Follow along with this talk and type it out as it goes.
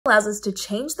allows us to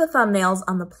change the thumbnails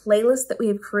on the playlist that we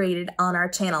have created on our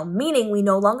channel, meaning we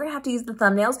no longer have to use the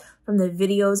thumbnails from the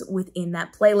videos within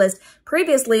that playlist.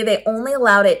 Previously, they only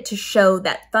allowed it to show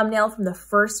that thumbnail from the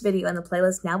first video in the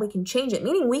playlist. Now we can change it,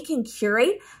 meaning we can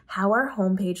curate how our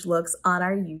homepage looks on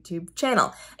our YouTube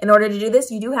channel. In order to do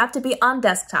this, you do have to be on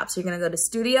desktop. So you're going to go to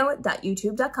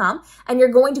studio.youtube.com and you're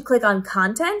going to click on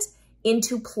Content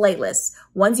into Playlists.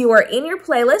 Once you are in your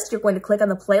playlist, you're going to click on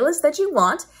the playlist that you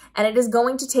want, and it is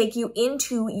going to take you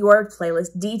into your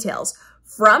playlist details.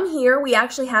 From here, we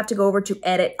actually have to go over to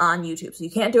Edit on YouTube. So you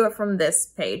can't do it from this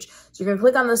page. So you're going to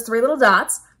click on those three little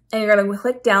dots, and you're going to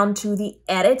click down to the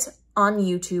Edit on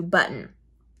YouTube button.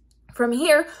 From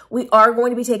here, we are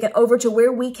going to be taken over to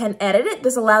where we can edit it.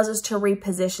 This allows us to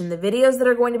reposition the videos that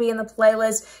are going to be in the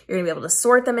playlist. You're going to be able to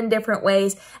sort them in different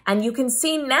ways. And you can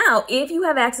see now, if you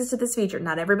have access to this feature,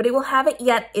 not everybody will have it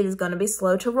yet. It is going to be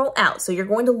slow to roll out. So you're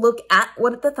going to look at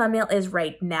what the thumbnail is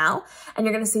right now, and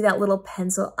you're going to see that little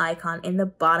pencil icon in the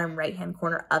bottom right-hand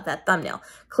corner of that thumbnail.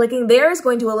 Clicking there is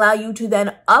going to allow you to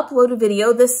then upload a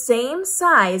video the same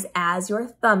size as your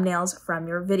thumbnails from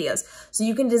your videos. So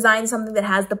you can design something that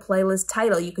has the playlist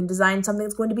title. You can design something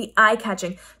that's going to be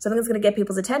eye-catching, something that's going to get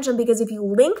people's attention, because if you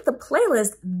link the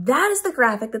playlist, that is the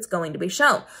graphic that's going to be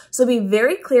shown. So be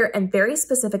very clear and very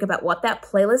specific about what that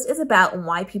playlist is about and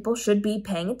why people should be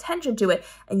paying attention to it,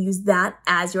 and use that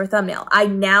as your thumbnail.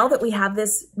 Now that we have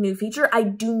this new feature, I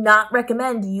do not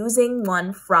recommend using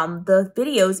one from the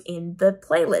videos in the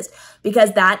playlist,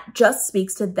 because that just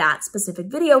speaks to that specific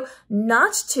video,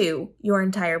 not to your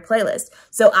entire playlist.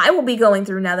 So I will be going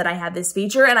through, now that I have this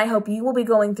feature, and I hope you will be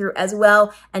going through as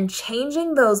well, and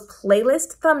changing those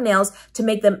playlist thumbnails to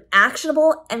make them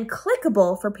actionable and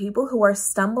clickable for people who are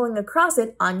stumbling across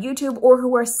it on YouTube or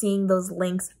who are seeing those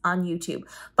links on YouTube.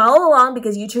 Follow along,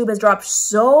 because YouTube has dropped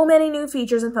so many new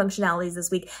features and functionalities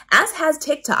this week, as has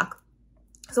TikTok.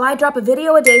 So I drop a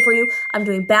video a day for you. I'm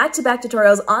doing back-to-back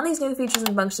tutorials on these new features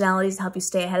and functionalities to help you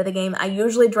stay ahead of the game. I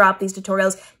usually drop these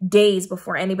tutorials days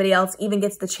before anybody else even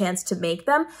gets the chance to make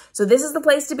them. So this is the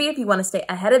place to be if you want to stay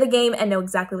ahead of the game and know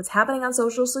exactly what's happening on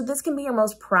social. So this can be your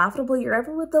most profitable year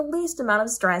ever with the least amount of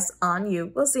stress on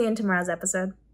you. We'll see you in tomorrow's episode.